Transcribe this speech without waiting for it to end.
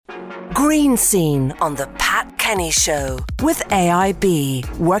Green Scene on the Pat Kenny Show with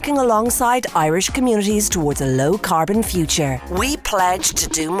AIB, working alongside Irish communities towards a low carbon future. We pledge to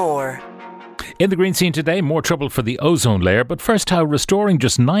do more. In the Green Scene today, more trouble for the ozone layer, but first how restoring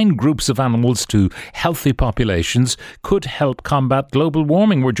just 9 groups of animals to healthy populations could help combat global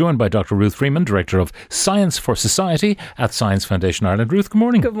warming. We're joined by Dr. Ruth Freeman, Director of Science for Society at Science Foundation Ireland. Ruth, good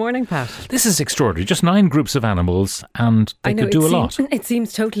morning. Good morning, Pat. This is extraordinary. Just 9 groups of animals and they could do a lot. It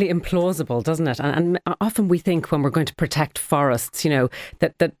seems totally implausible, doesn't it? And often we think when we're going to protect forests,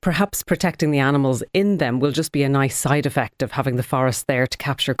 that perhaps protecting the animals in them will just be a nice side effect of having the forest there to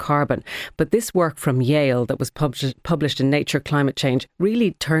capture carbon. But this work from Yale that was published in Nature Climate Change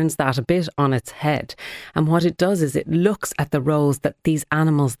really turns that a bit on its head. And what it does is it looks at the roles that these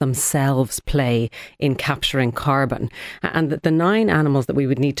animals themselves play in capturing carbon. And the 9 animals that we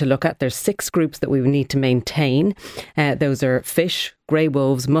would need to look at, there's 6 groups that we would need to maintain. Those are fish, grey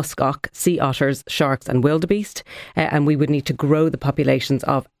wolves, muskox, sea otters, sharks and wildebeest. And we would need to grow the populations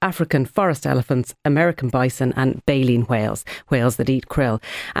of African forest elephants, American bison and baleen whales, whales that eat krill.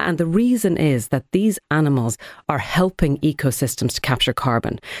 And the reason is that these animals are helping ecosystems to capture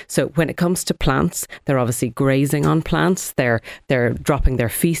carbon. So when it comes to plants, they're obviously grazing on plants, they're dropping their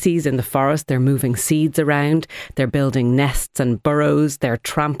feces in the forest, they're moving seeds around, they're building nests and burrows, they're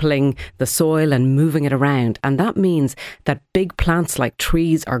trampling the soil and moving it around. And that means that big plants like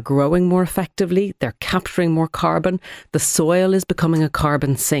trees are growing more effectively, they're capturing more carbon, the soil is becoming a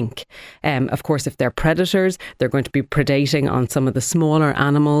carbon sink. Of course, if they're predators, they're going to be predating on some of the smaller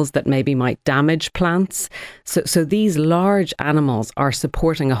animals that maybe might damage plants. So these large animals are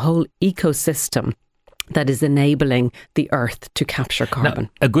supporting a whole ecosystem that is enabling the earth to capture carbon.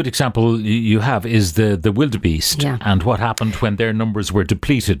 Now, a good example you have is the wildebeest and what happened when their numbers were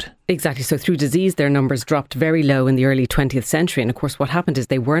depleted. Exactly. So through disease, their numbers dropped very low in the early 20th century. And of course, what happened is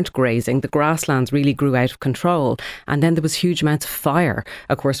they weren't grazing. The grasslands really grew out of control. And then there was huge amounts of fire,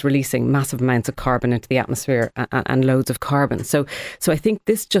 of course, releasing massive amounts of carbon into the atmosphere and loads of carbon. So I think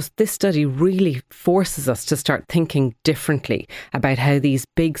this study really forces us to start thinking differently about how these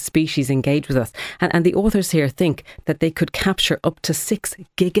big species engage with us. And the authors here think that they could capture up to 6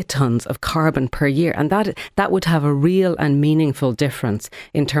 gigatons of carbon per year. And that would have a real and meaningful difference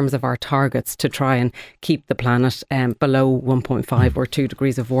in terms of our targets to try and keep the planet below 1.5 or 2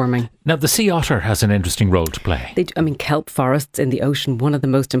 degrees of warming. Now, the sea otter has an interesting role to play. Kelp forests in the ocean, one of the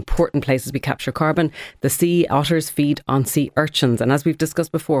most important places we capture carbon. The sea otters feed on sea urchins. And as we've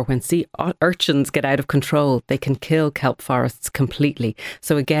discussed before, when sea urchins get out of control, they can kill kelp forests completely.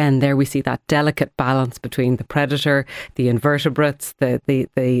 So again, there we see that delicate balance between the predator, the invertebrates,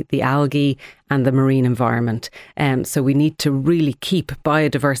 the algae and the marine environment. So we need to really keep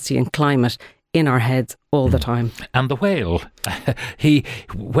biodiversity and climate in our heads all the time. And the whale,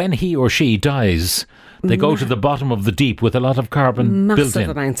 when he or she dies, they go to the bottom of the deep with a lot of carbon built in. Massive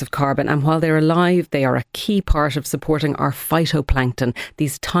amounts of carbon. And while they're alive, they are a key part of supporting our phytoplankton,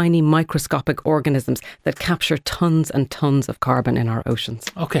 these tiny microscopic organisms that capture tons and tons of carbon in our oceans.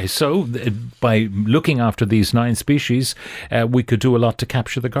 OK, so by looking after these 9 species, we could do a lot to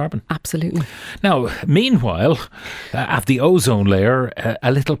capture the carbon. Absolutely. Now, meanwhile, at the ozone layer,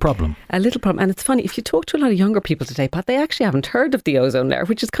 a little problem. A little problem. And it's funny, if you talk to a lot of younger people today, Pat, they actually haven't heard of the ozone layer,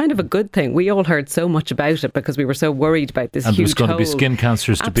 which is kind of a good thing. We all heard so much about it because we were so worried about this huge hole. And there's going to be skin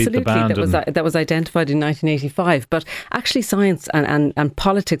cancers to beat the band. That was identified in 1985. But actually science and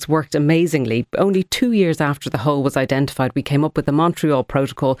politics worked amazingly. Only 2 years after the hole was identified, we came up with the Montreal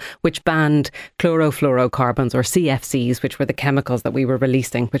Protocol, which banned chlorofluorocarbons, or CFCs, which were the chemicals that we were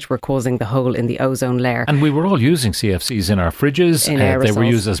releasing, which were causing the hole in the ozone layer. And we were all using CFCs in our fridges. They were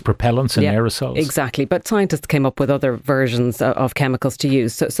used as propellants in aerosols. Exactly. But scientists came up with other versions of chemicals to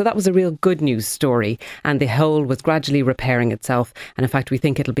use. So that was a real good news story. And the hole was gradually repairing itself. And in fact, we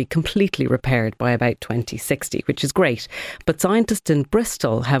think it'll be completely repaired by about 2060, which is great. But scientists in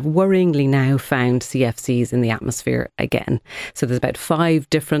Bristol have worryingly now found CFCs in the atmosphere again. So there's about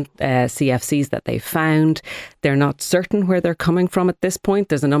 5 different CFCs that they've found. They're not certain where they're coming from at this point.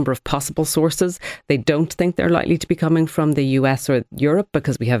 There's a number of possible sources. They don't think they're likely to be coming from the US or Europe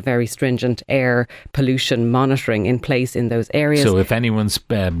because we have very stringent air pollution monitoring in place in those areas. So if anyone's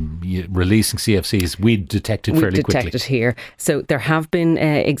releasing CFCs, we'd detect it fairly quickly. We'd detect it here. So there have been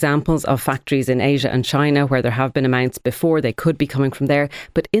examples of factories in Asia and China where there have been amounts before. They could be coming from there.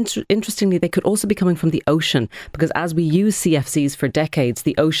 But interestingly, they could also be coming from the ocean, because as we use CFCs for decades,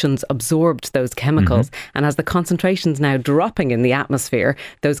 the oceans absorbed those chemicals. Mm-hmm. And as the concentration's now dropping in the atmosphere,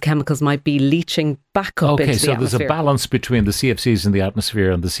 those chemicals might be leaching back up into the atmosphere. Okay, so there's a balance between the CFCs in the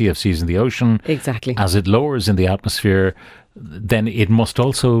atmosphere and the CFCs in the ocean. Exactly. As it lowers in the atmosphere, then it must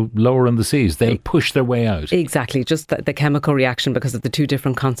also lower in the seas. They'll push their way out. Exactly, just the chemical reaction because of the two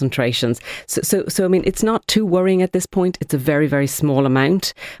different concentrations. So I mean, it's not too worrying at this point. It's a very, very small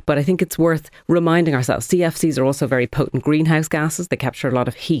amount, but I think it's worth reminding ourselves. CFCs are also very potent greenhouse gases. They capture a lot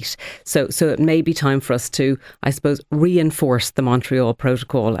of heat. So it may be time for us to, I suppose, reinforce the Montreal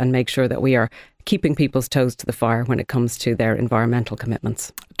Protocol and make sure that we are keeping people's toes to the fire when it comes to their environmental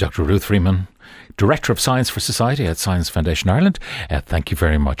commitments. Dr. Ruth Freeman, Director of Science for Society at Science Foundation Ireland, thank you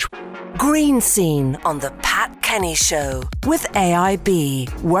very much. Green Scene on the Pat Kenny Show with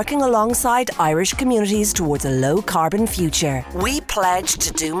AIB, working alongside Irish communities towards a low carbon future. We pledge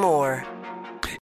to do more.